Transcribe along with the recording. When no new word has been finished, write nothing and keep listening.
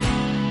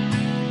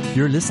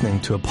You're listening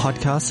to a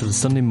podcast of the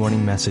Sunday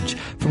morning message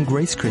from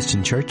Grace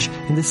Christian Church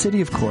in the city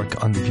of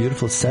Cork on the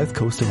beautiful south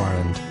coast of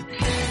Ireland.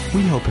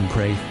 We hope and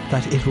pray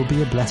that it will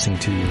be a blessing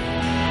to you.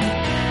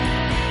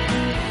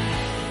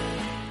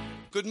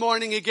 Good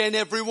morning again,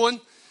 everyone.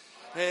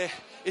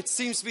 It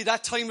seems to be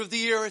that time of the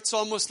year. It's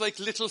almost like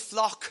little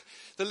flock.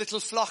 The little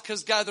flock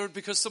has gathered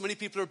because so many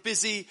people are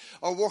busy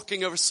or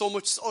working or so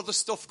much other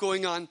stuff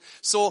going on.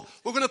 So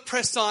we're going to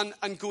press on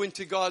and go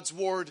into God's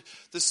Word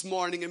this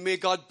morning. And may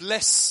God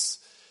bless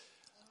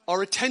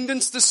our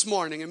attendance this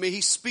morning. And may He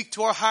speak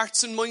to our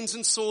hearts and minds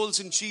and souls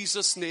in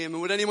Jesus' name.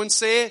 And would anyone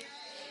say? Amen.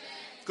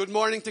 Good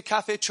morning to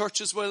Cafe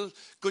Church as well.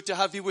 Good to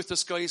have you with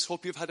us, guys.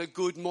 Hope you've had a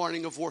good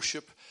morning of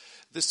worship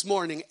this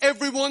morning.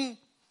 Everyone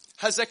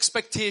has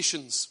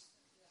expectations.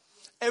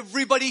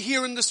 Everybody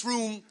here in this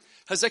room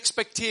has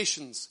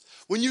expectations.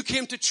 When you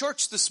came to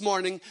church this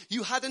morning,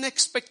 you had an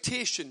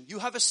expectation. You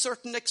have a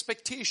certain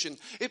expectation.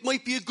 It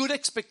might be a good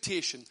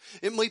expectation.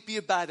 It might be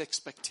a bad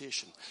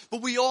expectation.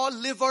 But we all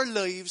live our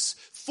lives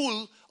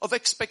full of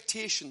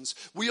expectations.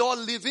 We all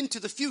live into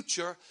the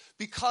future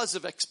because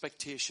of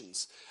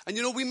expectations. And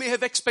you know, we may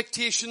have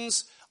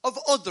expectations of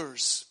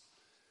others.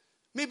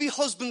 Maybe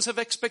husbands have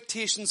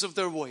expectations of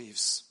their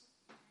wives.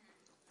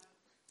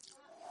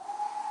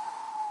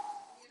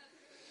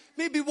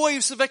 Maybe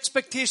wives have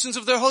expectations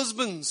of their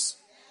husbands.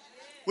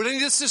 Would any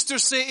of the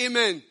sisters say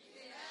amen? Amen?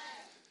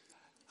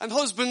 And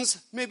husbands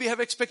maybe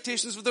have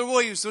expectations of their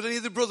wives. Would any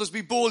of the brothers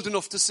be bold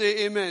enough to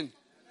say amen? Amen?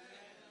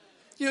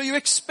 You know, you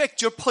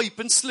expect your pipe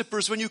and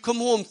slippers when you come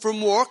home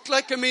from work.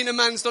 A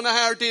man's done a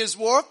hard day's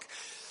work.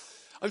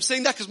 I'm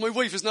saying that because my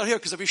wife is not here,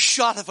 because I'd be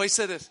shot if I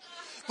said it.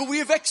 But we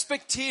have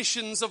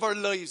expectations of our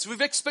lives. We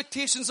have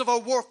expectations of our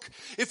work.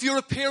 If you're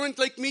a parent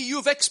like me, you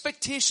have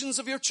expectations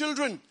of your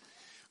children.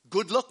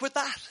 Good luck with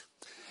that.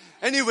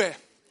 Anyway,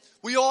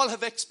 we all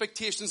have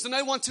expectations. And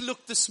I want to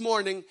look this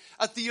morning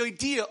at the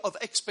idea of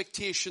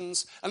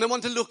expectations. And I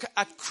want to look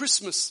at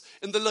Christmas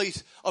in the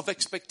light of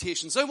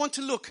expectations. I want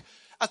to look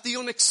at the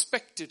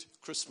unexpected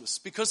Christmas.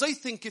 Because I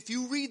think if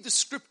you read the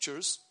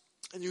scriptures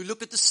and you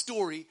look at the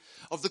story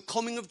of the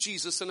coming of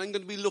Jesus, and I'm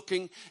going to be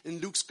looking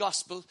in Luke's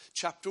Gospel,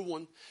 chapter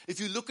 1. If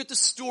you look at the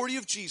story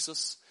of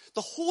Jesus,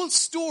 the whole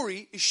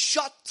story is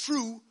shot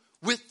through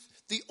with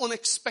the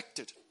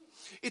unexpected.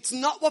 It's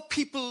not what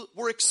people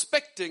were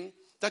expecting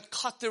that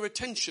caught their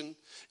attention.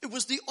 It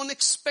was the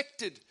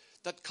unexpected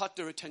that caught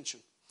their attention.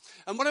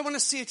 And what I want to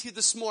say to you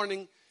this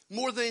morning,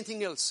 more than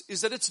anything else,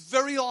 is that it's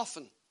very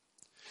often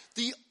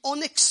the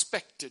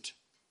unexpected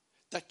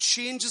that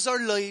changes our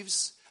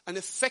lives and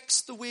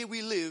affects the way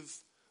we live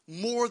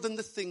more than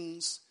the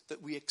things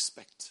that we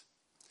expect.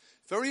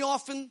 Very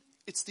often,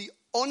 it's the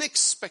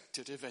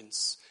unexpected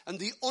events and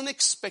the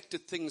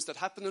unexpected things that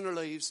happen in our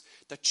lives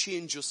that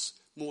change us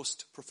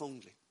most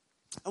profoundly.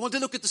 I want to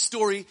look at the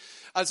story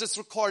as it's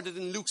recorded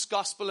in Luke's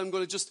Gospel. I'm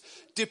going to just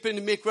dip in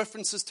and make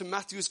references to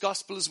Matthew's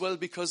Gospel as well,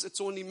 because it's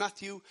only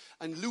Matthew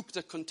and Luke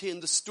that contain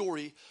the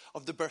story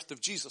of the birth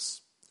of Jesus.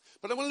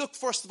 But I want to look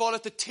first of all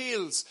at the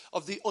tales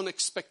of the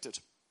unexpected.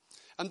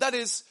 And that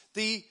is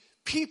the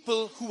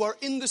people who are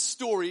in the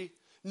story,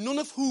 none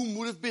of whom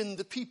would have been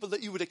the people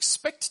that you would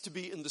expect to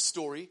be in the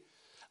story,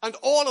 and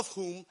all of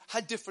whom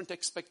had different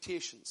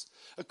expectations.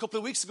 A couple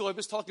of weeks ago, I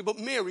was talking about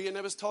Mary, and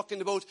I was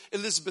talking about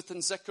Elizabeth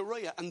and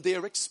Zechariah and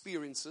their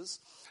experiences,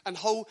 and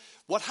how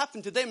what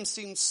happened to them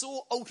seemed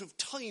so out of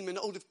time and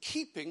out of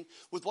keeping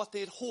with what they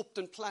had hoped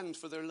and planned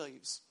for their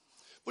lives.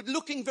 But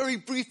looking very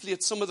briefly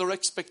at some of their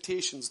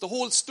expectations, the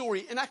whole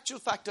story, in actual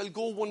fact, I'll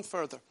go one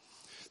further.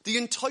 The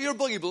entire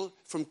Bible,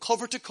 from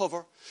cover to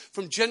cover,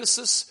 from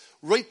Genesis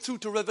right through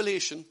to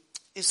Revelation,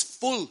 is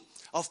full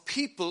of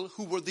people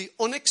who were the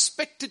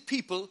unexpected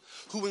people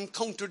who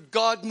encountered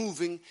God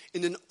moving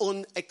in an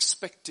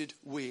unexpected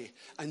way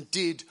and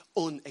did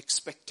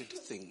unexpected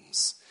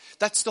things.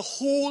 That's the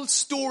whole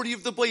story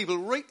of the Bible,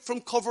 right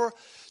from cover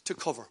to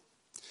cover.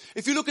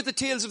 If you look at the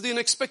tales of the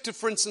unexpected,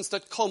 for instance,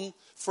 that come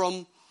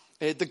from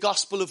the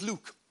Gospel of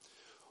Luke,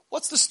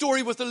 what's the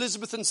story with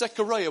Elizabeth and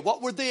Zechariah?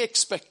 What were they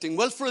expecting?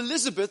 Well, for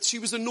Elizabeth, she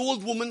was an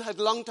old woman, had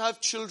longed to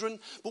have children,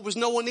 but was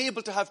now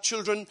unable to have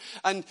children.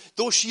 And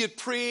though she had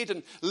prayed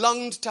and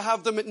longed to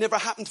have them, it never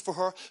happened for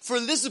her. For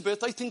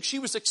Elizabeth, I think she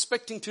was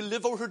expecting to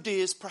live out her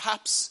days,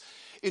 perhaps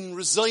in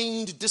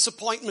resigned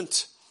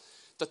disappointment,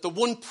 that the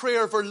one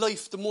prayer of her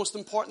life, the most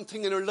important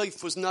thing in her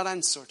life, was not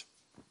answered.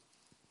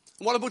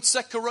 What about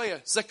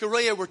Zechariah?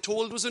 Zechariah, we're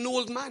told, was an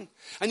old man.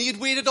 And he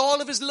had waited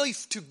all of his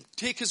life to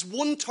take his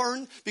one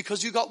turn,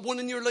 because you got one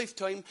in your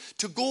lifetime,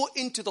 to go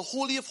into the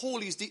Holy of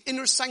Holies, the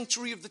inner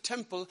sanctuary of the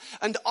temple,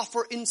 and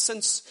offer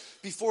incense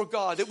before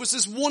God. It was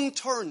his one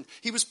turn.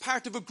 He was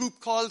part of a group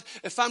called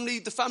the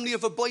family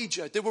of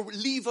Abijah. They were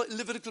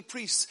Levitical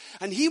priests.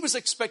 And he was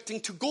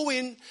expecting to go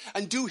in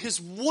and do his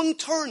one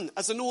turn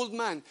as an old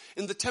man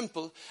in the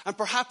temple, and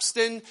perhaps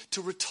then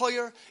to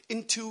retire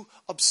into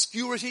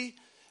obscurity.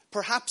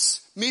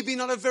 Perhaps, maybe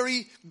not a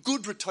very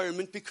good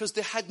retirement, because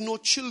they had no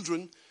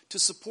children to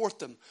support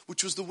them,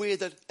 which was the way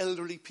that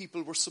elderly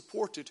people were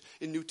supported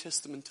in New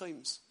Testament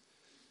times.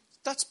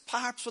 That's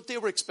perhaps what they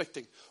were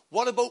expecting.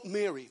 What about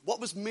Mary?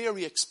 What was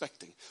Mary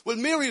expecting? Well,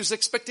 Mary was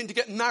expecting to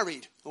get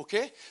married,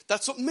 okay?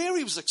 That's what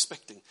Mary was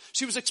expecting.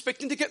 She was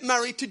expecting to get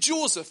married to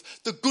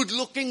Joseph, the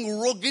good-looking,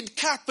 rugged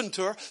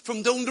carpenter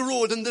from down the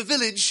road in the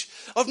village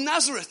of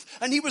Nazareth.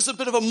 And he was a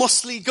bit of a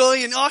muscly guy,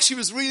 and she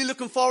was really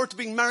looking forward to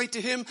being married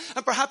to him,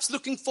 and perhaps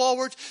looking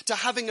forward to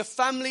having a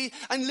family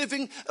and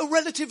living a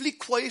relatively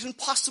quiet and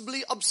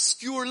possibly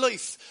obscure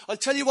life. I'll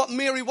tell you what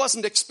Mary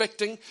wasn't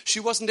expecting. She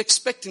wasn't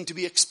expecting to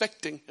be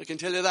expecting. I can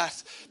tell you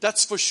that.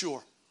 That's for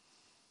sure.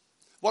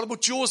 What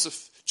about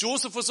Joseph?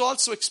 Joseph was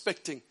also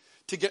expecting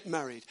to get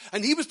married.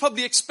 And he was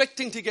probably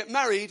expecting to get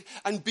married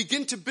and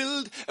begin to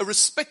build a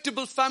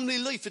respectable family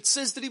life. It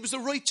says that he was a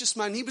righteous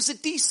man. He was a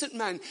decent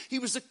man. He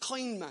was a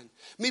kind man.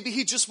 Maybe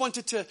he just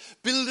wanted to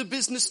build a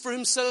business for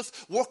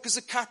himself, work as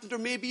a carpenter,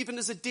 maybe even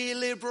as a day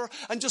laborer,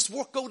 and just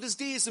work out his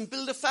days and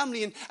build a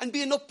family and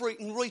be an upright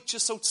and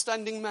righteous,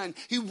 outstanding man.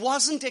 He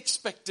wasn't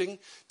expecting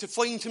to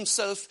find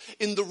himself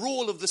in the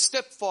role of the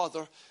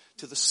stepfather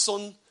to the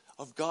Son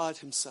of God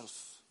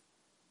himself.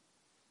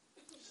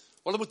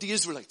 What about the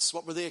Israelites?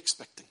 What were they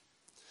expecting?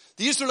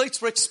 The Israelites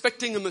were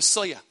expecting a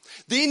Messiah.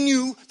 They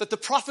knew that the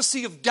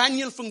prophecy of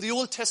Daniel from the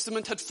Old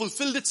Testament had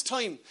fulfilled its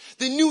time.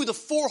 They knew the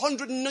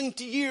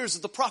 490 years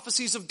of the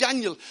prophecies of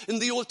Daniel in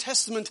the Old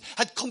Testament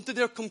had come to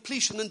their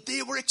completion, and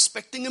they were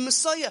expecting a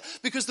Messiah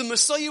because the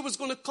Messiah was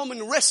going to come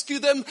and rescue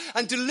them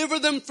and deliver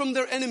them from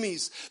their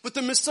enemies. But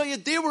the Messiah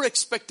they were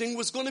expecting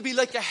was going to be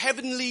like a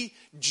heavenly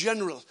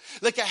general,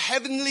 like a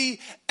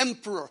heavenly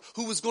emperor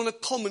who was going to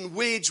come and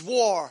wage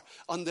war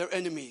on their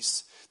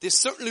enemies. They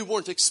certainly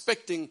weren't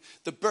expecting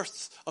the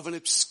birth of an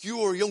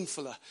obscure young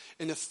fella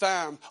in a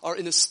farm or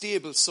in a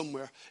stable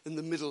somewhere in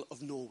the middle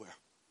of nowhere.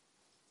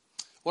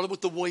 What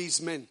about the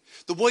wise men?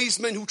 The wise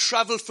men who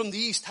traveled from the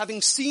east,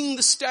 having seen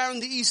the star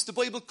in the east, the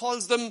Bible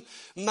calls them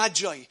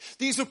magi.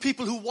 These were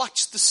people who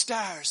watched the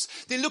stars.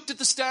 They looked at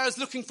the stars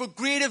looking for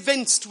great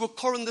events to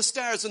occur in the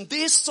stars, and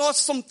they saw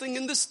something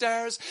in the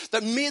stars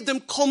that made them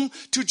come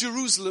to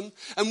Jerusalem.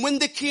 And when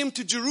they came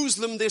to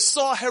Jerusalem, they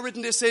saw Herod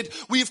and they said,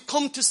 "We have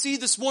come to see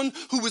this one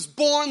who was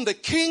born the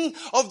King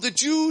of the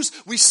Jews.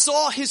 We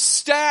saw his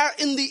star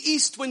in the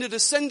east when it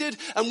ascended,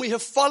 and we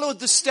have followed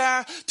the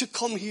star to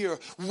come here.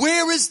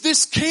 Where is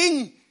this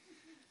king?"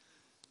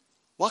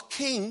 What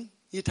king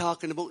are you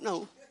talking about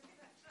now?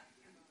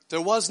 There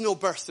was no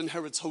birth in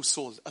Herod's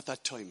household at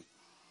that time.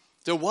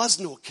 There was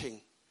no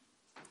king.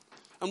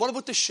 And what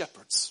about the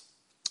shepherds?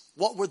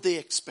 What were they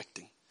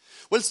expecting?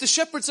 Well, it's the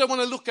shepherds I want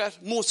to look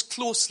at most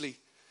closely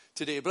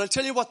today, but I'll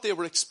tell you what they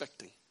were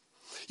expecting.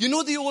 You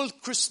know the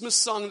old Christmas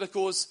song that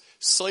goes,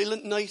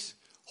 "Silent night,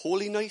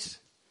 holy night"?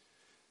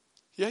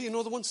 Yeah, you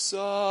know the one?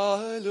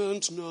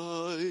 Silent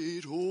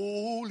night,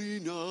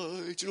 holy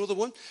night. You know the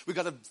one? We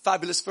got a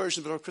fabulous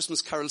version of our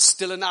Christmas carol,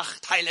 Stille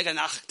Nacht, Heilige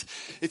Nacht.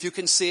 If you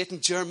can say it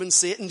in German,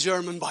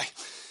 boy.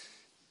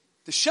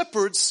 The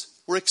shepherds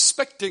were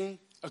expecting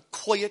a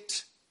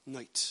quiet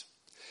night.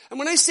 And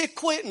when I say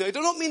quiet night,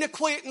 I don't mean a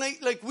quiet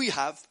night like we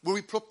have, where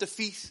we put up the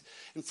feet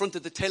in front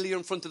of the telly or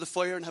in front of the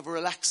fire and have a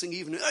relaxing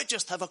evening. I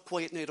just have a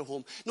quiet night at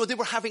home. No, they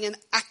were having an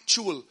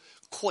actual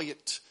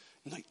quiet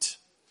night.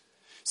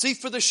 See,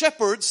 for the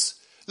shepherds,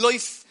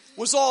 life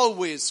was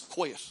always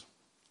quiet.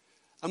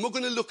 And we're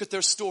going to look at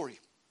their story.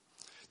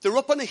 They're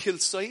up on a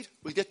hillside.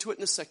 We'll get to it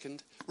in a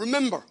second.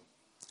 Remember,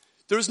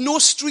 there's no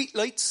street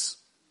lights.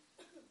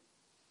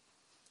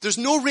 There's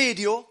no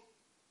radio.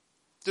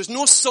 There's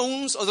no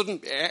sounds other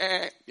than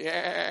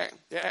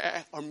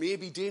or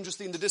maybe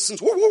dangerously in the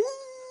distance.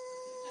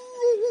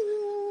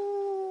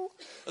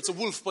 That's a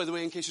wolf, by the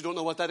way, in case you don't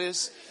know what that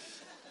is.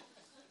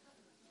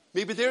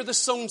 Maybe they're the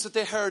sounds that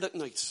they heard at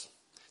night.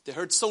 They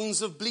heard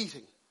sounds of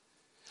bleating.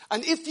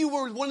 And if you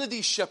were one of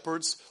these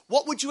shepherds,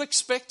 what would you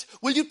expect?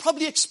 Well, you'd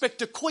probably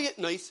expect a quiet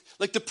night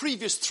like the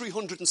previous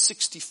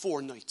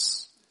 364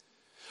 nights.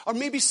 Or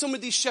maybe some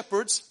of these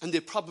shepherds, and they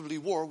probably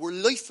were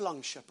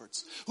lifelong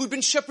shepherds, who'd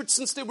been shepherds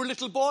since they were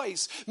little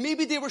boys.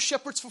 Maybe they were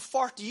shepherds for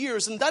 40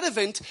 years. In that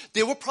event,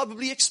 they were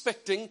probably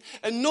expecting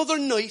another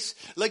night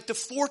like the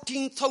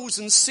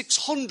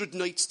 14,600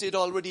 nights they'd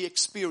already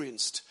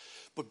experienced.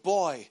 But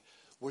boy,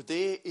 were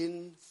they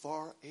in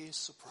for a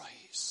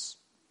surprise.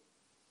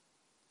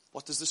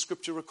 What does the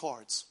scripture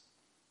records?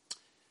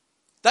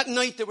 That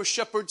night there were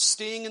shepherds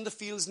staying in the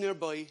fields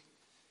nearby,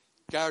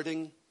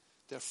 guarding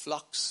their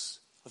flocks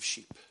of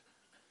sheep.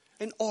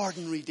 An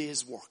ordinary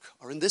day's work,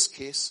 or in this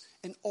case,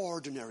 an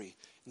ordinary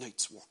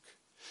night's work.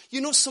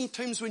 You know,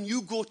 sometimes when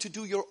you go to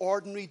do your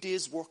ordinary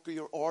day's work or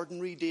your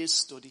ordinary day's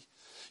study,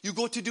 you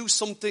go to do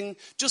something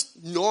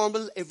just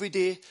normal every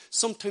day.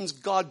 Sometimes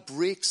God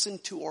breaks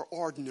into our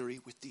ordinary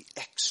with the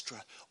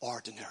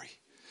extraordinary.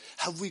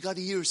 Have we got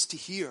ears to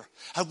hear?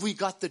 Have we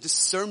got the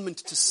discernment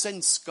to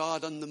sense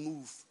God on the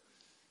move?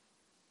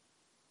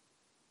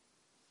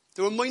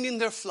 They were minding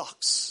their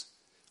flocks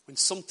when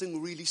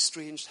something really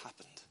strange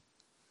happened.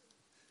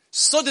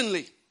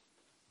 Suddenly,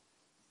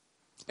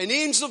 an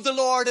angel of the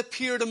Lord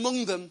appeared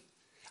among them,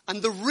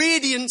 and the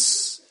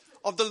radiance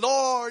of the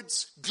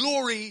Lord's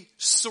glory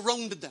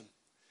surrounded them.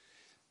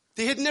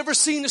 They had never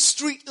seen a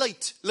street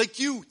light like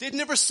you. They'd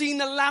never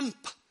seen a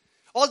lamp.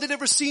 All they'd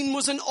ever seen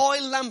was an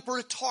oil lamp or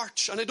a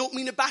torch. And I don't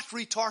mean a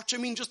battery torch. I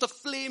mean just a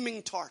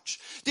flaming torch.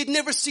 They'd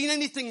never seen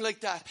anything like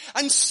that.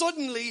 And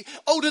suddenly,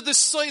 out of this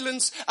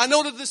silence and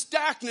out of this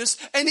darkness,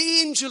 an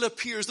angel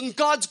appears and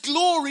God's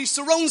glory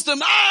surrounds them.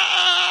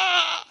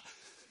 Ah!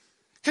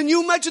 Can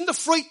you imagine the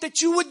fright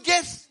that you would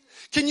get?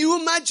 Can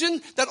you imagine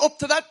that up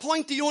to that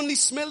point, the only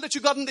smell that you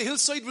got on the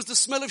hillside was the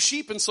smell of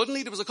sheep, and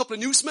suddenly there was a couple of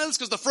new smells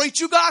because the fright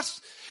you got?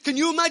 Can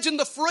you imagine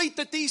the fright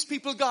that these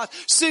people got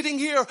sitting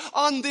here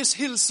on this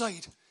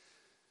hillside?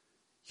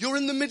 You're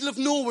in the middle of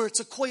nowhere.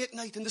 It's a quiet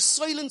night and the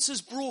silence is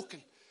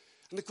broken.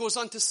 And it goes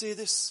on to say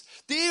this.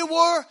 They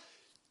were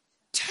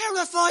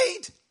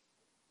terrified.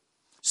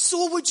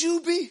 So would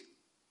you be.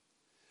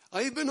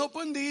 I've been up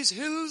on these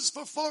hills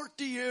for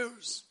 40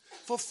 years.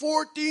 For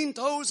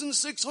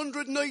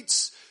 14,600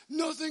 nights.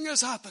 Nothing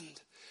has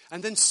happened.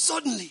 And then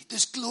suddenly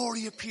this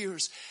glory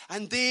appears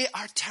and they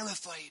are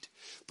terrified.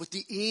 But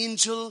the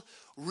angel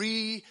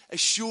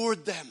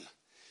reassured them.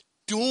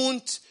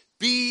 Don't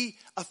be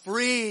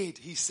afraid,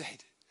 he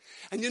said.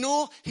 And you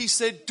know, he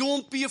said,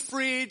 don't be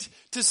afraid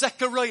to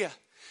Zechariah.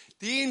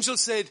 The angel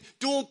said,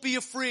 don't be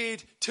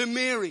afraid to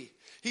Mary.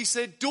 He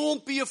said,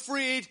 don't be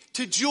afraid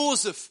to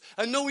Joseph.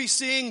 And now he's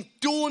saying,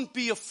 don't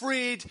be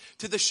afraid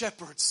to the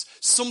shepherds.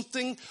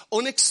 Something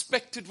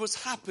unexpected was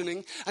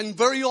happening. And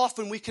very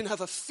often we can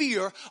have a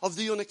fear of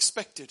the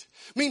unexpected.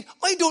 I mean,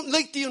 I don't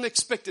like the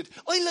unexpected.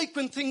 I like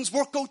when things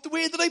work out the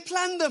way that I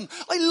planned them.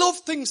 I love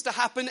things to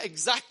happen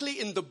exactly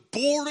in the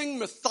boring,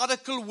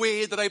 methodical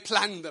way that I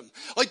planned them.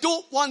 I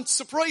don't want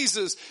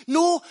surprises.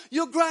 No,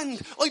 you're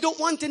grand. I don't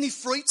want any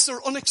frights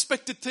or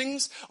unexpected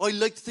things. I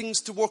like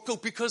things to work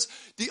out because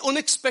the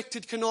unexpected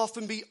can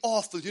often be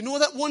awful. You know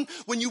that one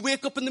when you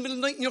wake up in the middle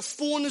of the night and your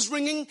phone is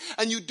ringing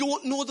and you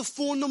don't know the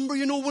phone number?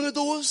 You know one of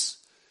those?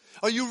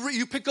 Or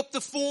you pick up the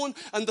phone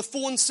and the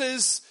phone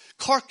says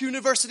Cork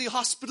University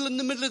Hospital in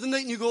the middle of the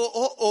night and you go,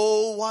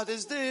 uh-oh, what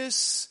is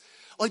this?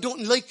 I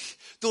don't like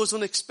those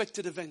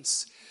unexpected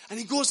events. And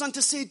he goes on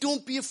to say,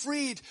 don't be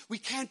afraid. We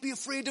can't be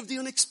afraid of the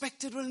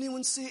unexpected. Will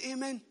anyone say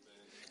amen?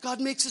 God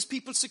makes his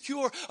people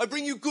secure. I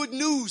bring you good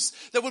news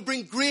that will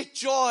bring great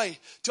joy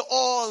to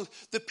all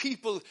the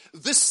people.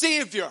 The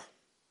Savior.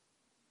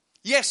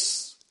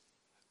 Yes,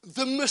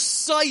 the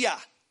Messiah.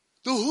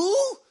 The who?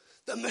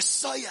 The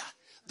Messiah.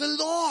 The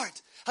Lord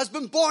has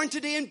been born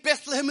today in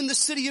Bethlehem in the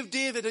city of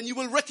David, and you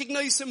will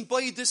recognize him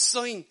by this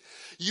sign.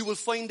 You will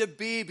find a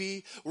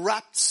baby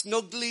wrapped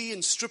snugly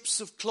in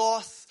strips of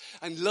cloth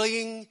and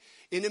lying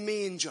in a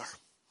manger.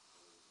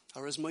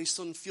 Or as my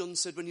son Fionn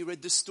said when he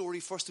read this story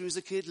first when he was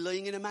a kid,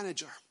 lying in a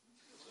manger.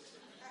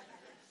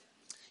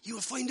 You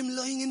will find him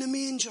lying in a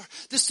manger.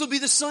 This will be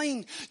the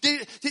sign.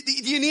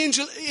 An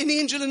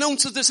angel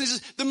announces this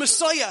is the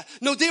Messiah.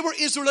 Now they were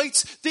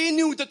Israelites. They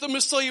knew that the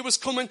Messiah was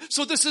coming.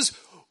 So this is,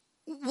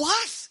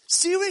 what?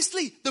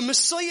 Seriously? The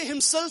Messiah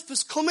himself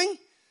is coming?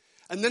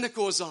 And then it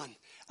goes on.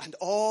 And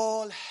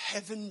all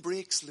heaven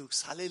breaks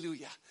loose.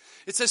 Hallelujah.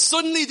 It says,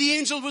 suddenly the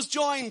angel was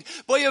joined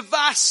by a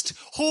vast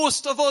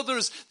host of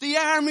others, the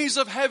armies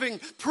of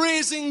heaven,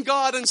 praising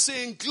God and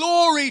saying,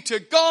 glory to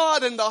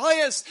God in the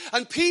highest,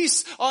 and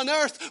peace on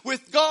earth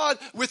with God,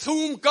 with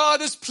whom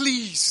God is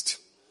pleased.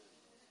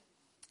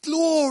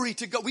 Glory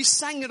to God. We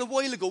sang it a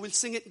while ago. We'll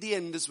sing it at the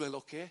end as well,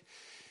 okay?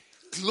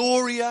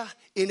 Gloria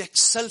in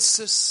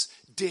excelsis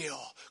Deo.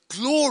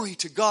 Glory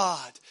to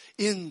God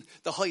in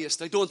the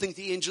highest. I don't think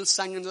the angels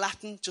sang in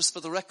Latin, just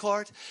for the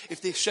record.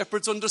 If the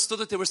shepherds understood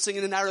it, they were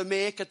singing in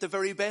Aramaic at the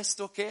very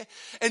best, okay?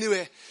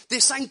 Anyway, they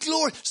sang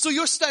glory. So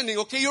you're standing,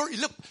 okay?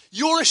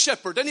 You're a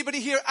shepherd. Anybody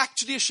here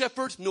actually a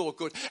shepherd? No,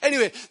 good.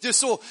 Anyway,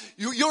 so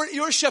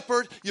you're a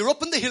shepherd. You're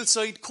up on the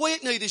hillside.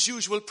 Quiet night as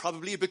usual.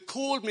 Probably a bit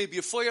cold. Maybe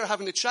a fire.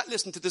 Having a chat.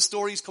 Listen to the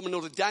stories coming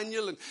out of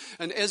Daniel.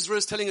 And Ezra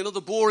is telling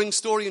another boring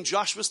story. And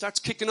Joshua starts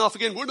kicking off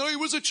again. When I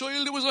was a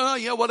child, it was,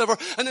 whatever.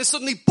 And then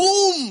suddenly,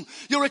 boom!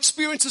 Your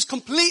experience is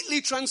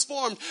completely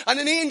transformed, and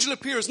an angel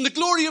appears, and the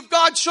glory of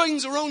God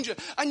shines around you,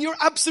 and you're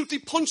absolutely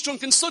punch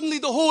drunk, and suddenly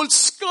the whole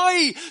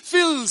sky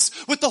fills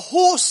with the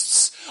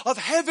hosts of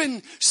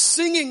heaven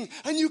singing,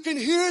 and you can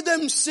hear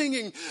them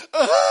singing.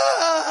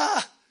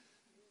 Ah!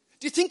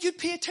 Do you think you'd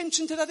pay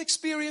attention to that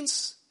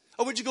experience?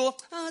 Or would you go,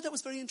 that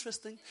was very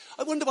interesting.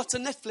 I wonder what's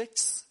on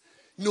Netflix.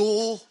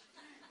 No.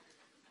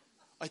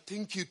 I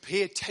think you'd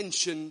pay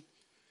attention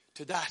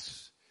to that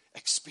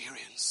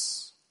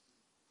experience.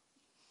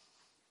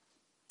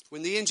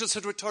 When the angels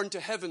had returned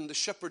to heaven, the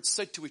shepherds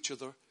said to each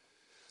other,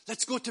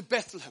 let's go to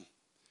Bethlehem.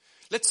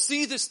 Let's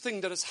see this thing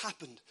that has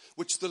happened,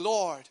 which the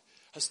Lord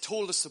has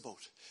told us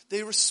about.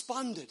 They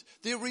responded.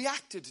 They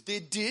reacted. They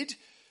did.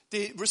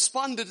 They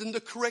responded in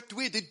the correct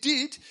way. They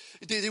did.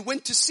 They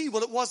went to see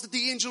what it was that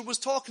the angel was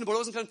talking about. I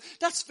wasn't going,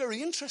 that's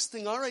very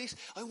interesting, all right.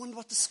 I wonder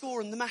what the score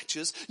in the match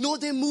is. No,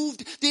 they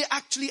moved. They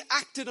actually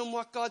acted on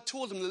what God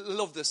told them. I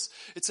love this.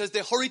 It says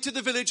they hurried to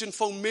the village and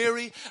found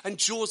Mary and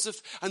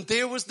Joseph, and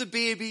there was the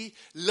baby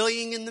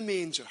lying in the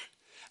manger.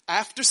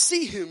 After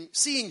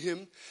seeing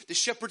him, the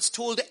shepherds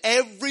told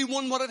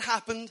everyone what had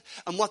happened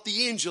and what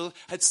the angel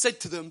had said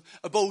to them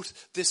about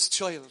this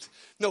child.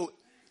 Now,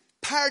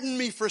 pardon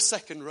me for a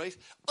second, right?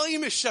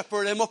 I'm a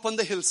shepherd. I'm up on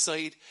the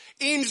hillside.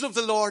 Angel of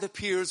the Lord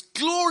appears.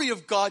 Glory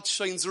of God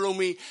shines around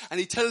me. And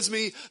he tells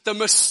me the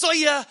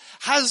Messiah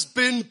has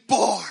been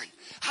born.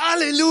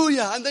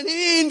 Hallelujah. And then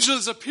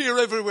angels appear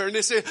everywhere and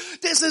they say,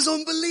 this is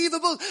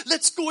unbelievable.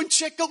 Let's go and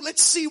check out.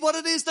 Let's see what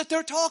it is that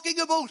they're talking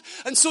about.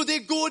 And so they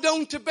go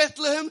down to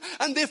Bethlehem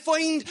and they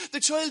find the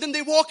child and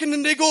they walk in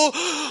and they go,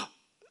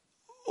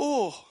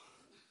 oh,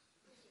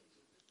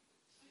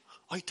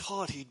 I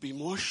thought he'd be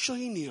more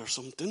shiny or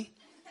something.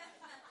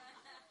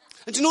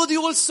 And you know the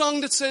old song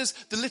that says,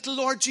 the little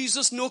Lord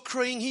Jesus, no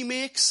crying he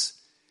makes?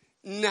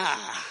 Nah.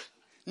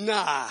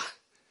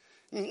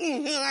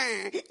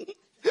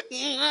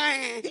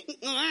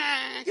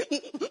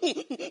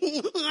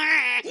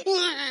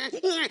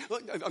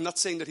 I'm not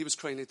saying that he was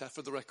crying like that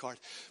for the record.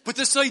 But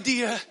this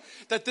idea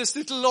that this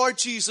little Lord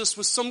Jesus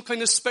was some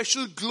kind of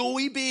special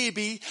glowy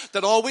baby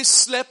that always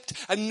slept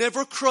and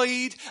never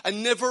cried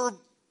and never,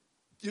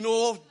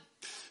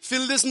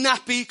 filled his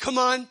nappy. Come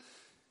on.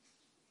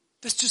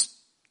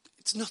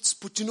 It's nuts.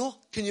 But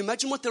can you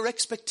imagine what their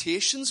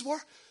expectations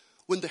were?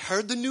 When they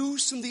heard the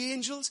news from the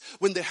angels,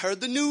 when they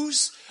heard the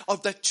news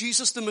of that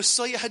Jesus the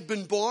Messiah had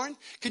been born,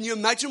 can you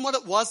imagine what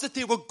it was that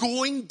they were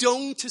going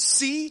down to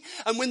see?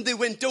 And when they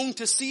went down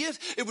to see it,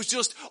 it was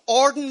just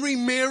ordinary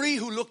Mary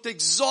who looked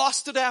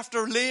exhausted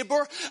after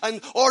labor,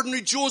 and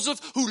ordinary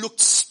Joseph who looked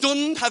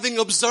stunned having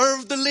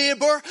observed the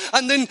labor,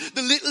 and then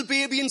the little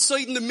baby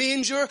inside in the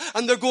manger,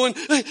 and they're going,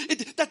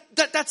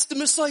 that's the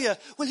Messiah.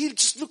 Well, he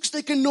just looks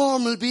like a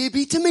normal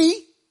baby to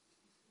me.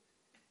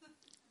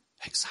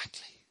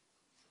 Exactly.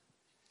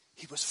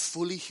 He was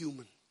fully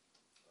human.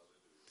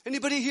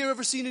 Anybody here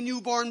ever seen a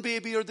newborn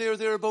baby or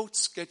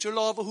thereabouts? Get your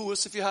lava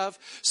whoas if you have.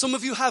 Some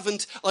of you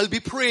haven't. I'll be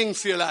praying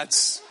for you,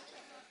 lads.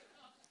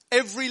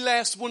 Every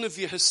last one of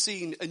you has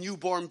seen a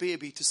newborn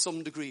baby to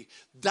some degree.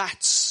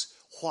 That's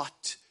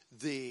what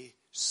they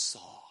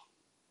saw.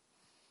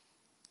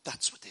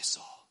 That's what they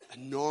saw. A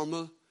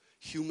normal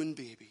human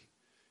baby.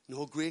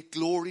 No great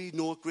glory,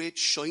 no great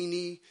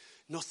shiny,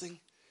 nothing.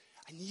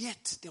 And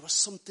yet there was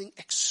something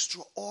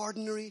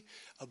extraordinary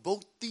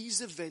about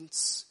these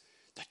events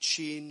that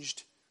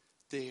changed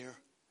their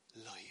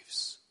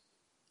lives.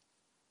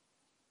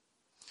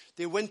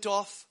 They went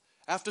off.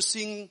 After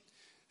seeing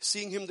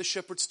him, the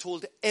shepherds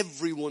told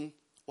everyone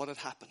what had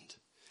happened.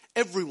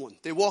 Everyone.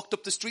 They walked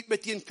up the street,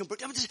 met the innkeeper.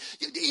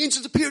 The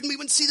angels appeared and we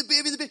went to see the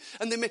baby.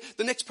 And they met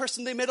the next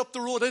person they met up the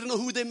road. I don't know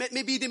who they met.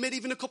 Maybe they met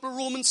even a couple of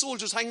Roman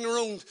soldiers hanging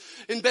around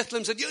in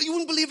Bethlehem. Said, you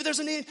wouldn't believe it. There's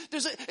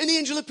an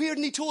angel appeared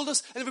and he told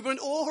us. And everybody went,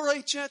 oh, all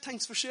right, yeah,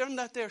 thanks for sharing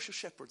that there. So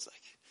shepherds,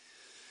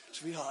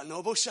 So we all know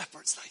about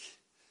shepherds,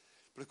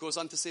 But it goes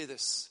on to say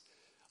this.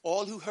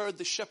 All who heard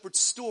the shepherd's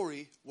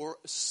story were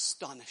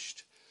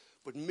astonished.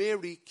 But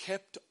Mary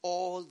kept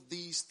all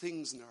these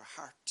things in her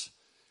heart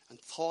and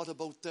thought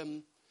about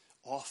them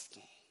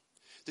often.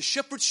 The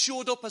shepherds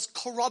showed up as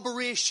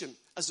corroboration,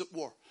 as it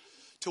were,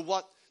 to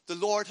what the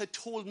Lord had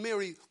told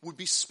Mary would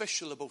be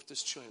special about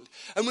this child.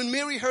 And when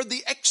Mary heard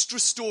the extra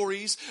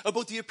stories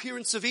about the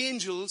appearance of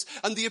angels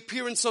and the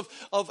appearance of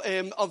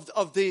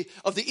the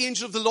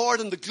angel of the Lord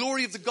and the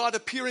glory of the God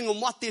appearing on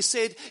what they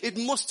said, it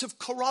must have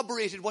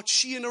corroborated what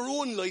she in her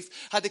own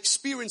life had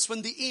experienced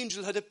when the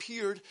angel had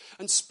appeared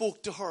and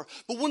spoke to her.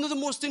 But one of the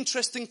most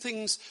interesting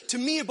things to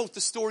me about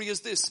the story is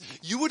this.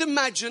 You would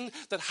imagine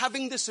that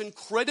having this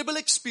incredible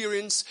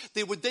experience,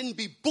 they would then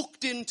be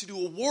booked in to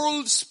do a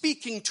world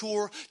speaking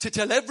tour to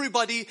tell everybody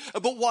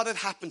about what had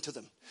happened to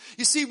them.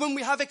 You see, when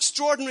we have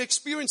extraordinary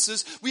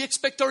experiences, we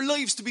expect our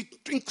lives to be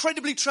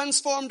incredibly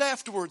transformed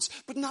afterwards,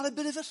 but not a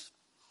bit of it.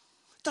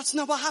 That's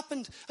not what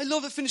happened. I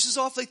love it finishes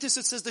off like this.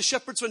 It says the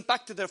shepherds went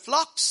back to their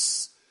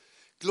flocks,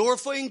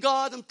 glorifying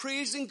God and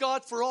praising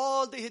God for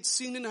all they had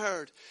seen and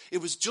heard.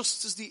 It was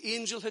just as the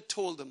angel had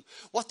told them.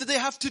 What did they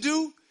have to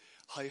do?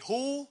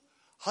 Hi-ho,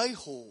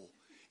 hi-ho.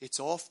 It's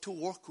off to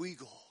work we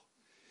go.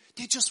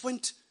 They just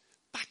went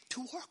back to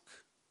work.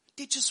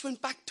 They just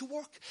went back to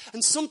work.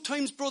 And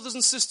sometimes, brothers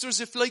and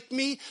sisters, if like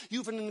me,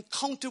 you've an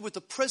encounter with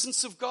the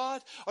presence of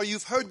God, or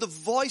you've heard the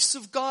voice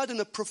of God in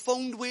a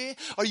profound way,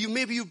 or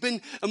maybe you've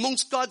been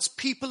amongst God's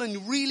people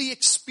and really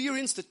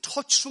experienced the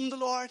touch from the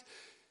Lord,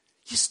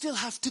 you still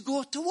have to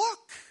go to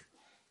work.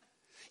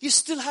 You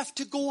still have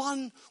to go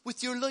on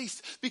with your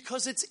life,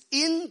 because it's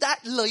in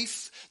that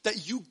life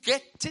that you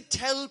get to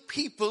tell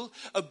people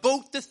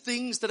about the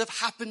things that have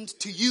happened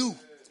to you.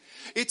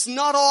 It's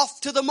not off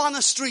to the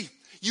monastery.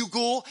 You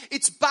go,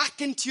 it's back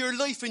into your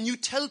life and you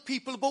tell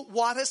people about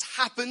what has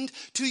happened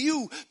to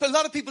you. But a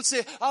lot of people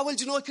say, I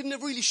could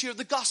never really share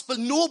the gospel.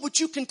 No, but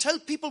you can tell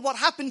people what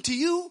happened to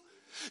you.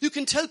 You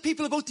can tell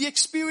people about the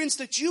experience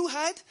that you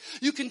had.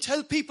 You can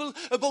tell people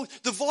about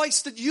the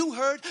voice that you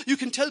heard. You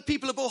can tell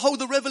people about how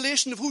the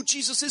revelation of who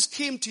Jesus is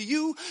came to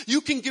you.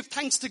 You can give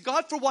thanks to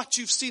God for what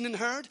you've seen and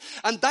heard.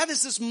 And that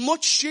is as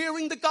much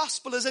sharing the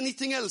gospel as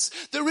anything else.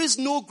 There is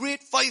no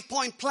great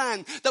 5-point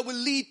plan that will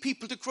lead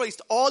people to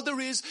Christ. All there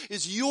is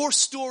your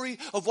story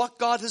of what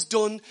God has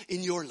done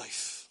in your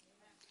life.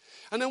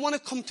 And I want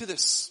to come to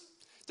this.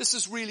 This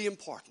is really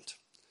important.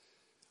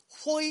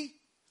 Why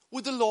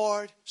would the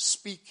Lord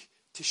speak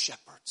to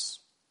shepherds?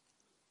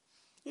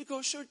 You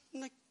go, sure,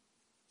 like,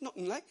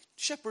 nothing like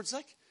shepherds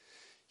like.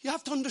 You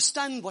have to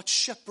understand what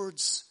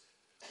shepherds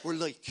were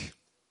like.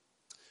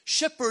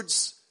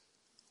 Shepherds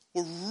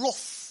were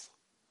rough,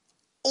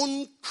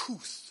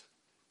 uncouth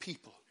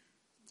people.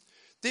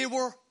 They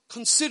were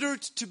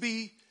considered to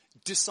be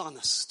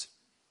dishonest.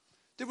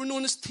 They were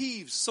known as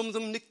thieves. Some of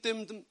them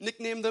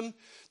nicknamed them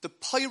the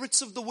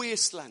pirates of the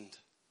wasteland.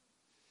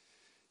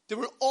 They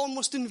were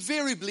almost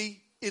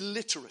invariably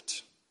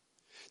illiterate.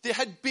 They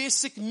had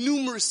basic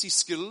numeracy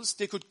skills.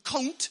 They could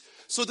count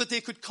so that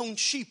they could count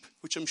sheep,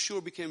 which I'm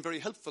sure became very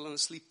helpful on a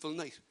sleepful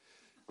night.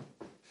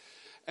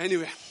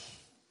 Anyway,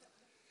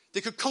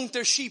 they could count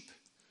their sheep,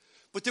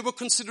 but they were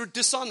considered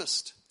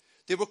dishonest.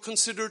 They were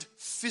considered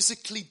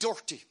physically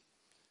dirty.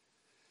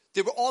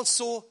 They were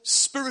also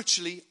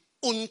spiritually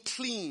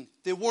unclean.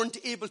 They weren't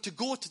able to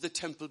go to the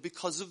temple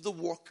because of the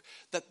work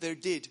that they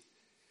did.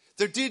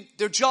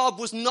 Their job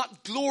was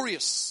not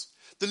glorious.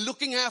 The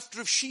looking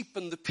after of sheep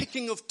and the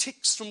picking of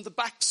ticks from the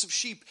backs of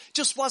sheep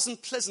just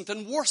wasn't pleasant.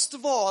 And worst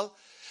of all,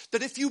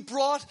 that if you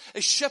brought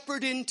a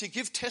shepherd in to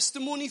give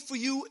testimony for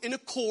you in a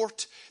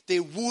court,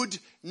 they would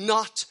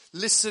not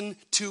listen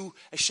to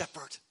a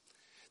shepherd.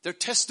 Their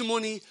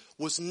testimony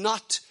was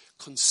not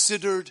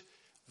considered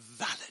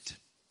valid.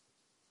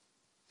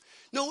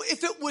 Now,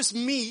 if it was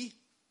me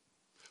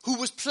who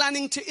was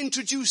planning to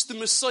introduce the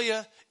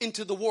Messiah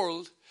into the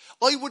world,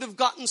 I would have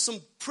gotten some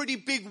pretty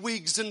big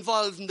wigs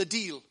involved in the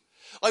deal.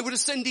 I would have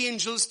sent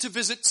angels to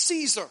visit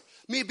Caesar,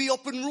 maybe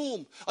up in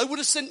Rome. I would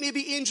have sent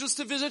maybe angels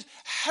to visit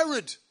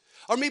Herod,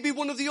 or maybe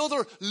one of the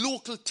other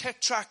local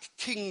tetrarch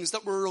kings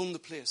that were around the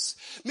place.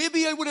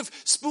 Maybe I would have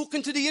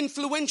spoken to the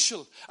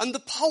influential and the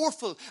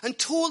powerful and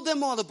told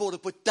them all about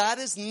it, but that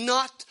is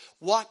not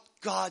what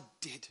God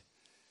did.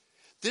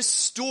 This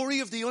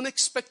story of the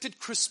unexpected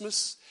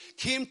Christmas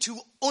came to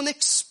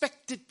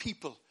unexpected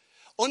people.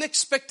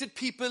 Unexpected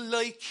people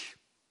like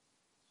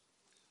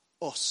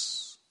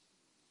us.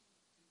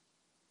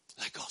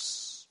 Like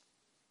us.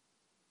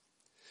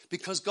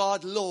 Because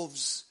God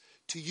loves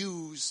to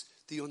use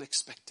the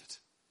unexpected.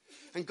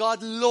 And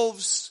God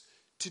loves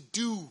to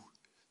do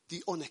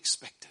the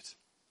unexpected.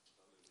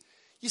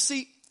 You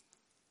see,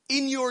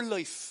 in your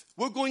life,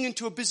 we're going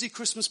into a busy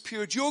Christmas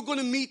period. You're going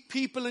to meet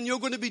people and you're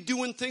going to be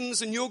doing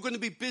things and you're going to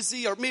be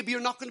busy, or maybe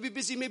you're not going to be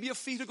busy. Maybe your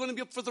feet are going to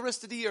be up for the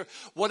rest of the year.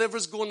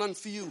 Whatever's going on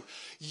for you.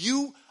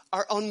 You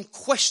are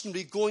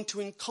unquestionably going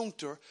to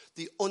encounter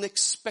the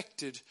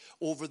unexpected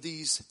over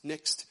these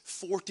next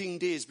 14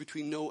 days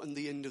between now and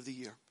the end of the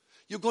year.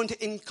 You're going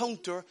to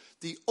encounter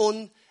the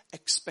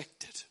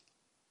unexpected.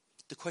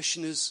 The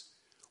question is,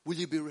 will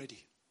you be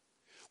ready?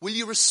 Will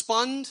you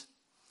respond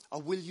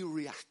or will you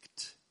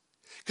react?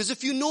 Because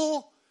if you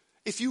know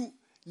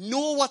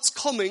what's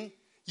coming,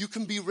 you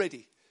can be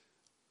ready.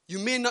 You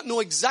may not know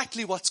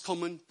exactly what's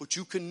coming, but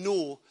you can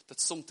know that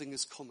something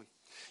is coming.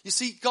 You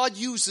see, God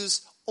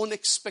uses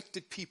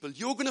unexpected people.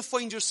 You're going to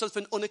find yourself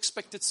in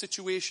unexpected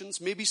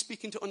situations, maybe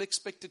speaking to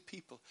unexpected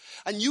people.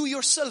 And you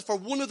yourself are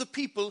one of the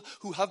people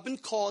who have been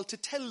called to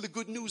tell the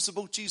good news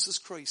about Jesus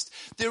Christ.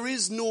 There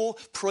is no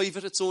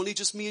private, it's only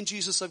just me and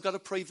Jesus. I've got a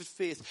private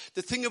faith.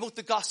 The thing about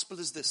the gospel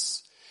is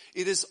this.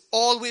 It is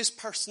always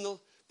personal,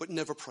 but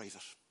never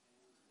private.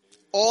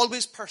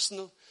 Always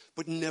personal,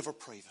 but never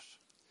private.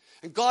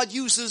 And God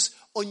uses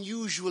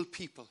unusual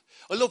people.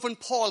 I love when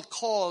Paul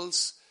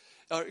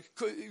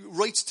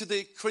writes to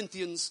the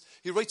Corinthians,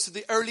 he writes to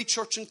the early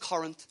church in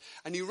Corinth,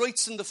 and he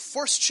writes in the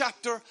first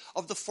chapter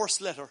of the first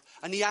letter,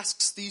 and he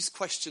asks these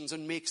questions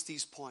and makes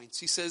these points.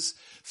 He says,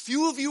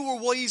 few of you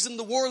were wise in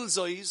the world's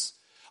eyes,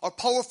 or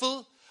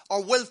powerful,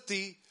 or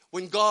wealthy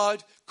when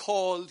God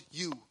called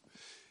you.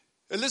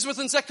 Elizabeth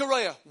and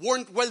Zechariah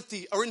weren't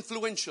wealthy or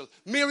influential.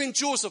 Mary and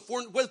Joseph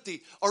weren't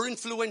wealthy or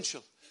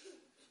influential.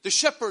 The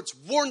shepherds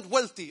weren't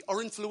wealthy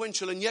or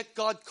influential, and yet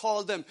God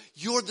called them.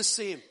 You're the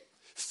same.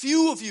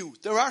 Few of you,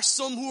 there are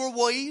some who are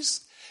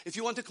wise. If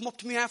you want to come up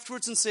to me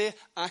afterwards and say,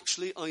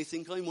 actually, I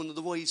think I'm one of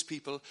the wise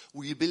people,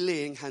 we'll be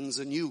laying hands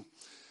on you.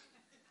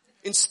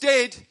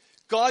 Instead,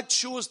 God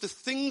chose the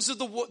things of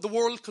the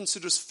world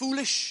considers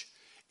foolish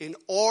in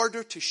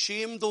order to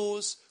shame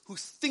those who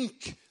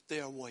think they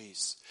are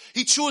wise.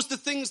 He chose the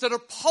things that are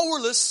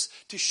powerless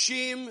to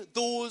shame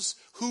those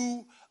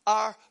who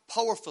are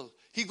powerful.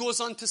 He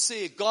goes on to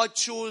say, God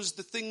chose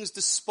the things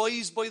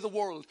despised by the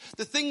world,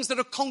 the things that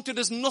are counted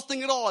as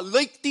nothing at all,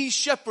 like these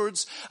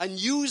shepherds, and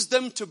used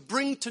them to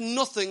bring to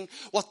nothing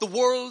what the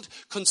world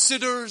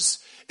considers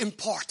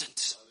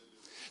important.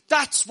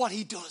 That's what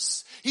he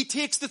does. He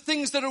takes the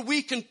things that are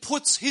weak and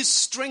puts his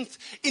strength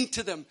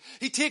into them.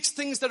 He takes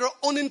things that are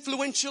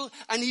uninfluential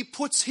and he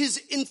puts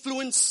his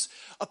influence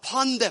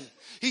upon them.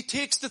 He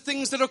takes the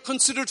things that are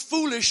considered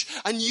foolish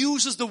and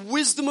uses the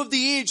wisdom of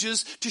the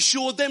ages to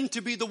show them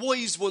to be the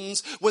wise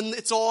ones when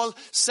it's all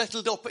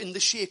settled up in the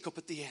shake-up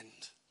at the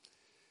end.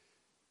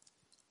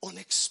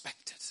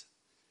 Unexpected.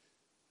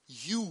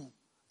 You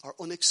are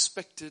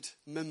unexpected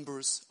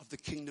members of the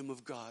kingdom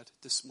of God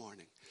this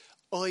morning.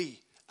 I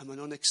am an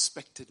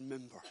unexpected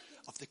member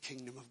of the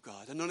kingdom of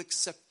God, an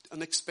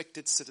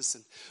unexpected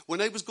citizen.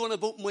 When I was going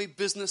about my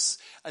business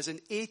as an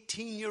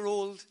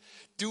 18-year-old,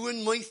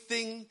 doing my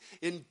thing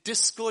in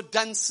disco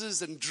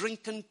dances and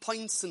drinking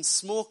pints and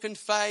smoking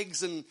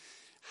fags and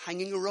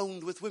hanging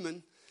around with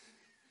women,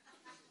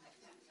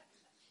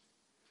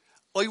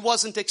 I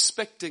wasn't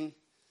expecting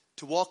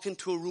to walk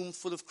into a room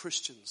full of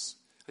Christians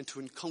and to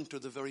encounter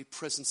the very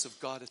presence of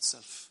God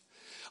itself.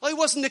 I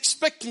wasn't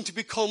expecting to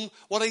become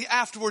what I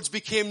afterwards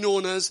became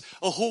known as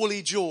a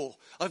Holy Joe.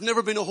 I've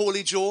never been a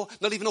Holy Joe,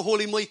 not even a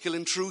Holy Michael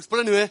in truth. But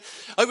anyway,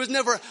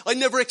 I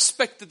never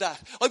expected that.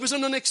 I was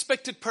an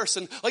unexpected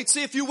person. I'd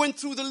say if you went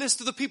through the list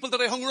of the people that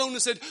I hung around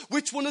and said,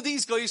 which one of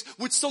these guys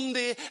would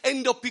someday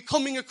end up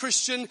becoming a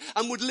Christian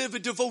and would live a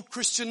devout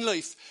Christian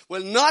life?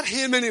 Well, not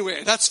him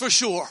anyway, that's for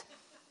sure.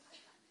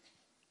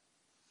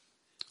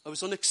 I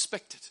was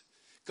unexpected.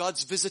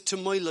 God's visit to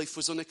my life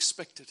was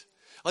unexpected.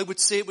 I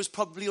would say it was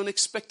probably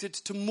unexpected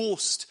to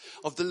most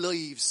of the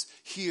lives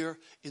here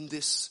in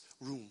this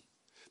room.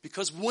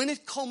 Because when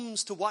it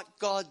comes to what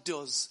God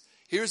does,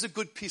 here's a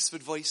good piece of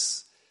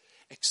advice.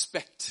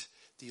 Expect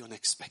the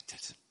unexpected.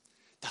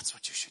 That's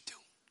what you should do.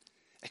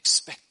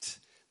 Expect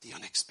the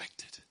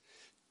unexpected.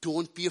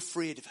 Don't be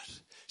afraid of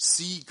it.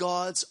 See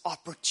God's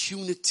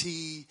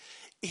opportunity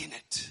in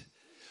it.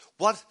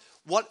 What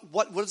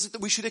is it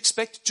that we should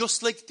expect?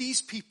 Just like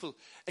these people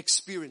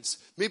experience.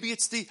 Maybe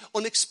it's the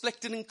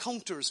unexpected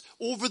encounters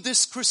over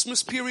this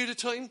Christmas period of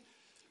time.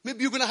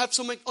 Maybe you're going to have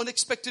some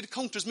unexpected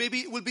encounters.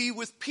 Maybe it will be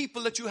with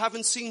people that you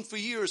haven't seen for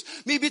years.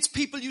 Maybe it's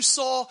people you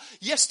saw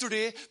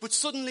yesterday, but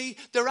suddenly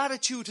their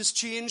attitude has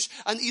changed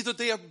and either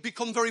they have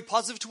become very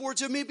positive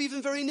towards you, or maybe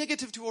even very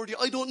negative toward you.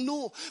 I don't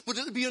know. But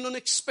it'll be an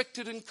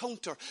unexpected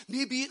encounter.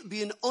 Maybe it'll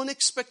be an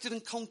unexpected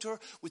encounter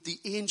with the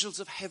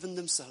angels of heaven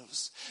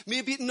themselves.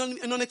 Maybe an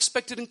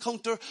unexpected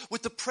encounter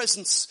with the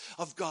presence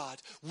of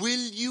God.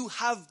 Will you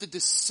have the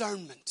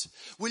discernment?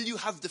 Will you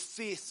have the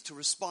faith to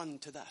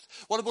respond to that?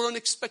 What about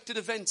unexpected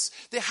events?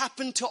 They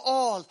happen to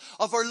all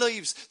of our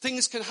lives.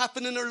 Things can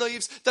happen in our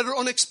lives that are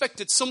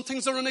unexpected. Some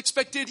things are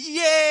unexpected,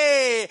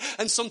 yay!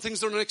 And some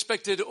things are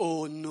unexpected,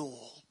 oh no.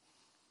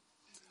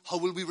 How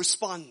will we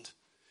respond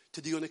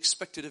to the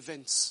unexpected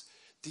events?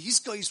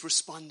 These guys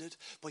responded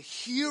by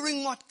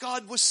hearing what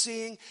God was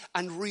saying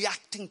and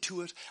reacting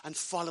to it and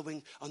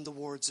following on the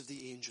words of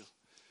the angel.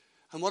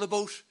 And what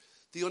about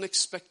the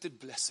unexpected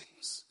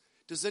blessings?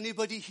 Does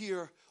anybody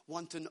here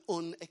want an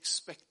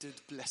unexpected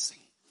blessing?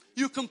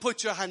 You can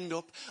put your hand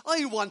up.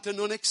 I want an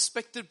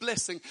unexpected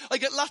blessing. I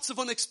get lots of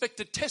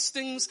unexpected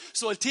testings,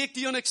 so I'll take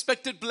the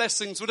unexpected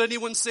blessings. Would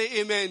anyone say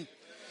amen? Amen.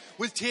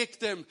 We'll take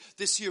them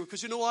this year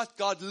because you know what?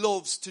 God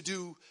loves to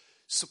do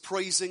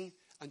surprising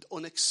and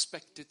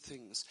unexpected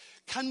things.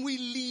 Can we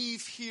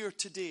leave here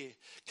today?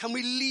 Can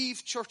we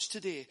leave church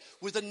today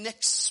with an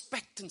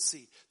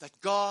expectancy that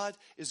God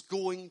is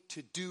going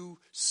to do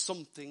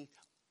something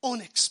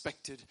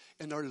unexpected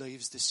in our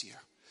lives this year?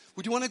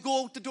 Would you want to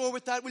go out the door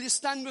with that? Will you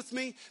stand with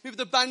me? Maybe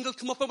the band will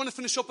come up. I want to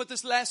finish up with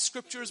this last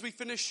scripture as we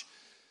finish.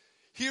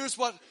 Here's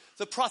what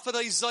the prophet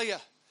Isaiah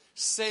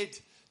said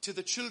to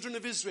the children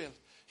of Israel.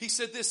 He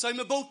said this, I'm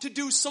about to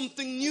do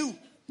something new.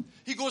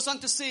 He goes on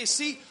to say,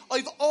 see,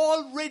 I've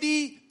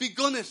already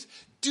begun it.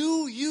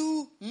 Do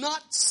you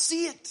not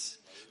see it?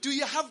 Do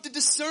you have the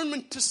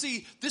discernment to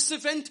see this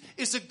event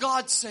is a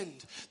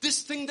godsend?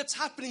 This thing that's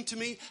happening to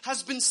me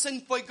has been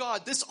sent by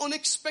God. This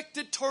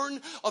unexpected turn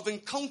of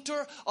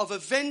encounter, of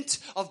event,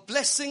 of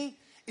blessing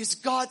is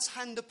God's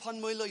hand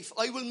upon my life.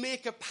 I will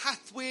make a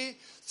pathway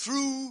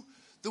through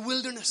the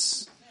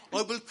wilderness.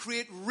 I will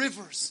create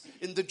rivers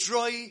in the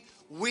dry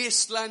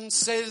wasteland,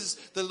 says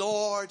the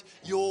Lord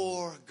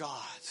your God.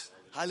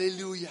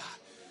 Hallelujah.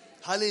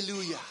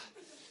 Hallelujah.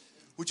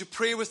 Would you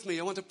pray with me?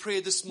 I want to pray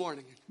this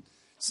morning.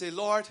 Say,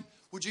 Lord,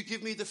 would you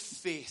give me the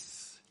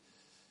faith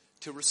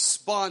to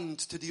respond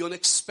to the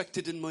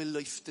unexpected in my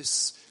life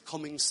this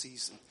coming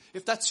season?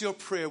 If that's your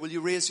prayer, will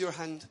you raise your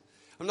hand?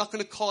 I'm not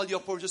going to call you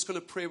up. We're just going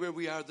to pray where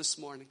we are this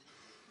morning.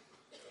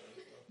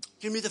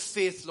 Give me the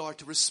faith, Lord,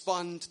 to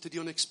respond to the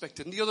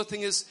unexpected. And the other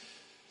thing is,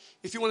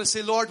 if you want to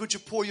say, Lord, would you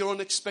pour your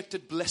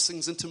unexpected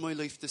blessings into my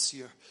life this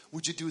year?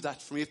 Would you do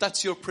that for me? If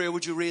that's your prayer,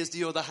 would you raise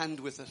the other hand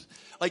with it?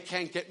 I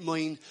can't get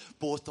mine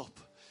both up.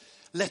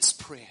 Let's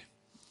pray.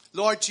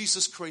 Lord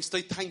Jesus Christ,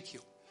 I thank you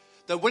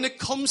that when it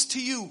comes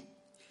to you,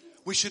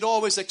 we should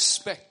always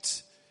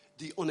expect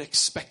the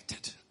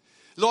unexpected.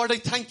 Lord, I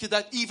thank you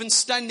that even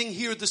standing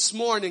here this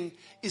morning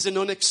is an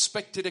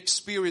unexpected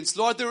experience.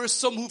 Lord, there are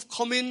some who've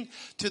come in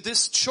to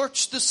this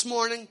church this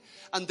morning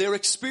and their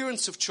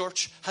experience of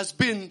church has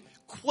been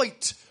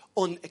quite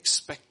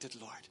unexpected,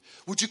 Lord.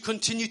 Would you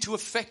continue to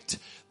affect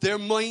their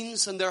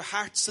minds and their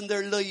hearts and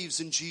their lives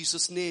in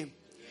Jesus' name?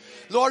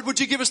 Lord, would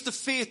you give us the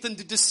faith and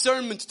the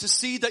discernment to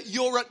see that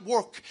you're at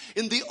work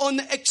in the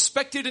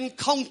unexpected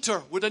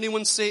encounter? Would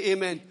anyone say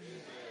amen?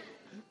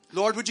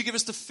 Lord, would you give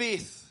us the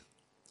faith?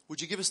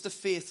 Would you give us the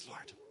faith,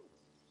 Lord,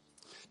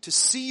 to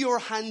see your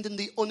hand in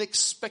the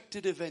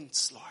unexpected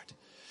events, Lord?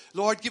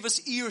 Lord, give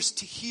us ears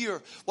to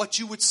hear what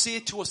you would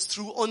say to us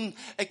through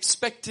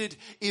unexpected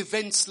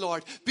events,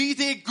 Lord. Be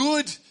they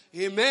good,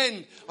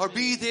 amen, or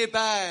be they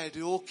bad,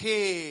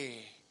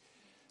 okay.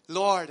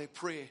 Lord, I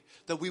pray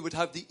that we would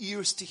have the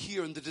ears to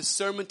hear and the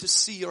discernment to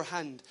see your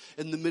hand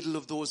in the middle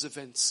of those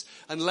events.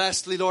 And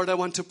lastly, Lord, I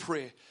want to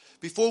pray,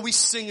 before we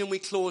sing and we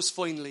close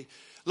finally,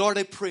 Lord,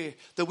 I pray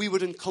that we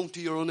would encounter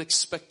your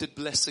unexpected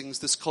blessings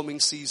this coming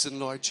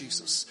season, Lord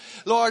Jesus.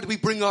 Lord, we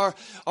bring our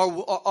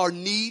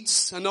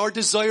needs and our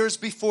desires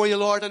before you,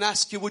 Lord, and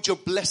ask you, would your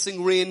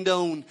blessing rain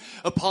down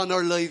upon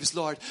our lives,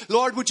 Lord?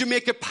 Lord, would you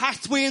make a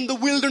pathway in the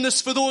wilderness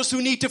for those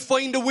who need to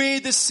find a way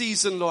this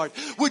season, Lord?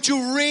 Would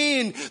you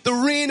rain the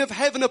rain of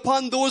heaven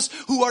upon those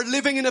who are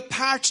living in a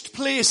parched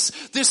place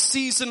this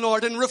season,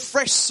 Lord, and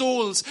refresh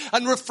souls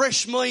and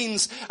refresh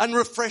minds and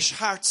refresh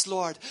hearts,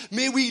 Lord.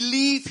 May we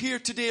leave here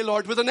today,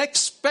 Lord, with an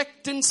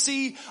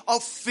expectancy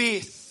of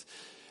faith,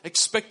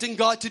 expecting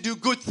God to do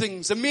good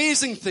things,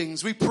 amazing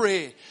things, we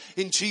pray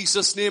in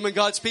Jesus' name. And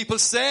God's people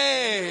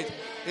said,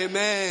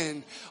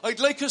 amen. I'd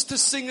like us to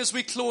sing as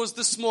we close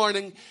this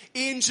morning,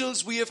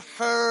 Angels We Have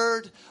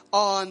Heard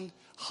on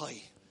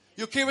High.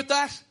 You okay with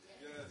that?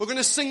 We're going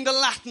to sing the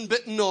Latin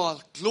bit and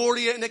all.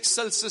 Gloria in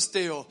excelsis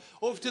Deo.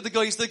 Over to the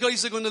guys. The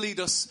guys are going to lead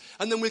us.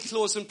 And then we'll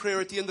close in prayer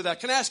at the end of that.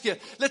 Can I ask you,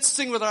 let's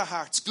sing with our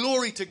hearts.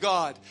 Glory to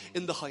God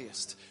in the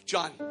highest.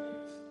 John.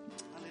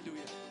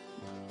 Hallelujah.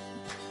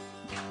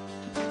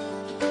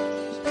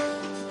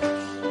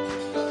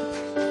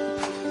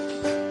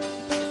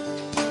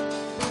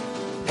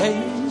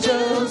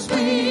 Angels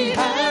we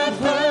have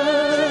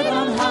heard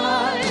on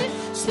high,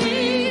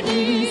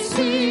 sweetly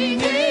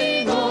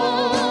singing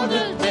o'er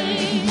the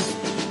plains,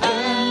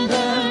 and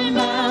the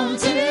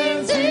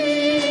mountains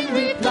in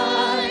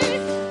reply,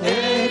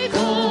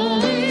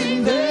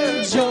 echoing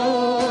their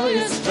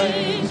joyous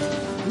strain.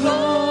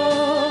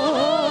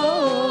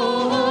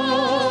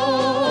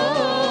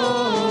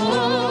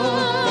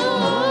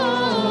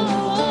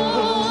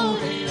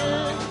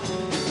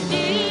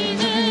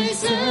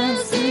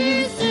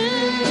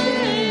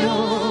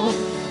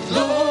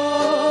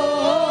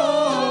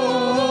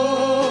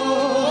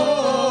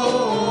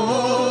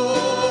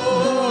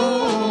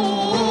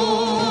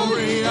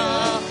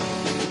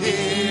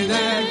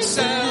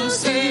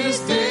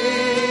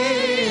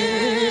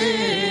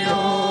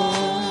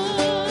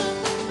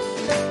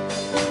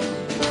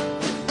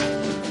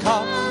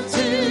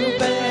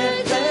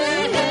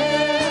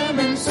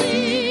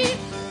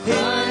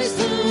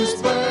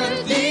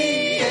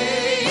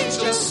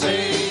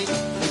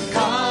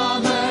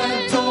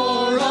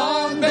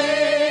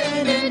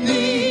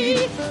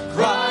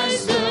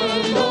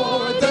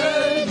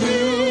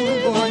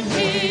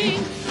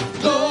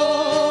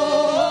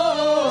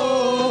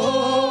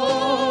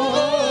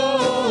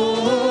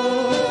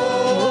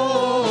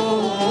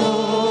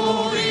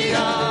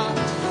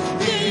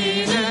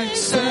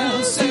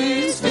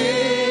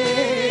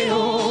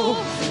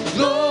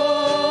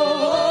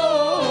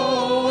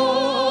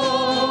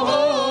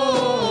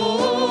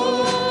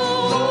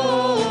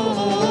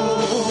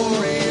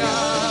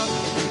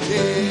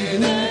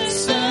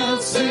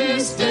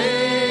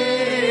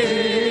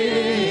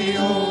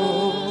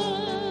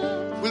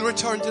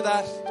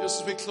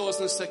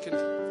 In a second.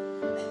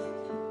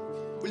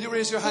 Will you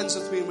raise your hands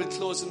with me and we'll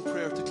close in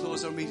prayer to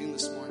close our meeting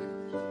this morning.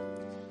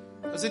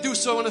 As I do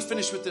so, I want to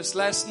finish with this.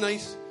 Last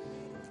night,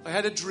 I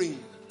had a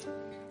dream.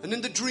 And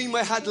in the dream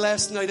I had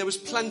last night, I was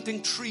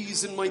planting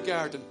trees in my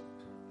garden.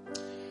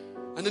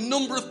 And a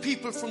number of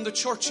people from the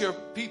church here,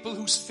 people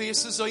whose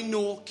faces I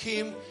know,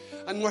 came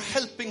and were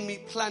helping me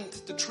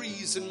plant the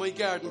trees in my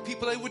garden.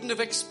 People I wouldn't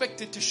have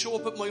expected to show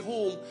up at my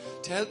home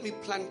to help me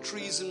plant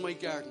trees in my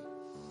garden.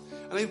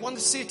 And I want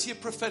to say to you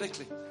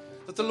prophetically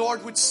that the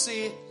Lord would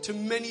say to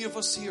many of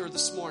us here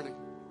this morning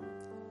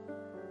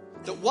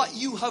that what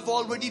you have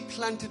already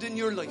planted in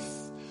your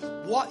life,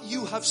 what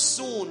you have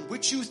sown,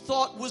 which you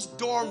thought was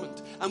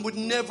dormant and would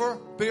never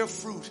bear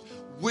fruit,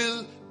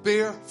 will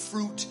bear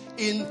fruit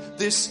in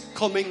this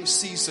coming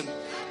season.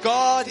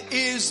 God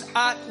is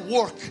at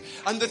work,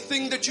 and the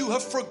thing that you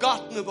have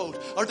forgotten about,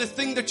 or the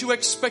thing that you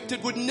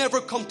expected would never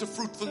come to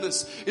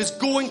fruitfulness, is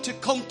going to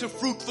come to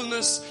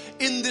fruitfulness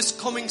in this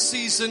coming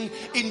season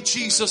in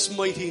Jesus'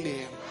 mighty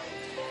name.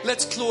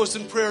 Let's close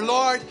in prayer.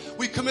 Lord,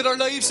 we commit our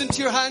lives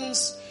into your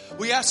hands.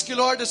 We ask you,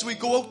 Lord, as we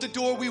go out the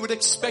door, we would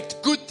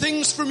expect good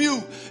things from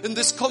you in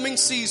this coming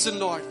season,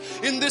 Lord.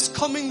 In this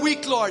coming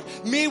week, Lord,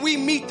 may we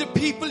meet the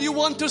people you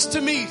want us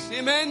to meet.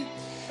 Amen.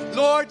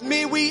 Lord,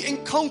 may we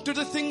encounter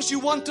the things you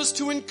want us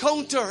to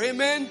encounter.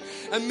 Amen.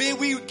 And may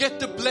we get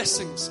the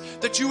blessings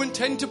that you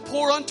intend to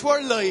pour onto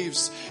our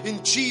lives.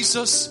 In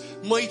Jesus'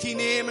 mighty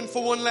name. And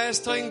for one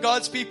last time,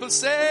 God's people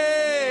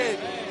say,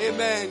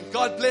 amen.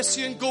 God bless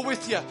you and go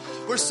with you.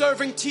 We're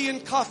serving tea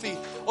and coffee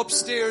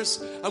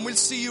upstairs, and we'll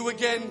see you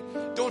again.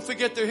 Don't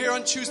forget, they're here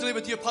on Tuesday night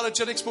with the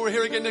apologetics, but we're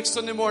here again next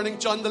Sunday morning.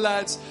 John, the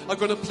lads are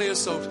going to play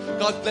us out.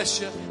 God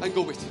bless you and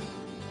go with you.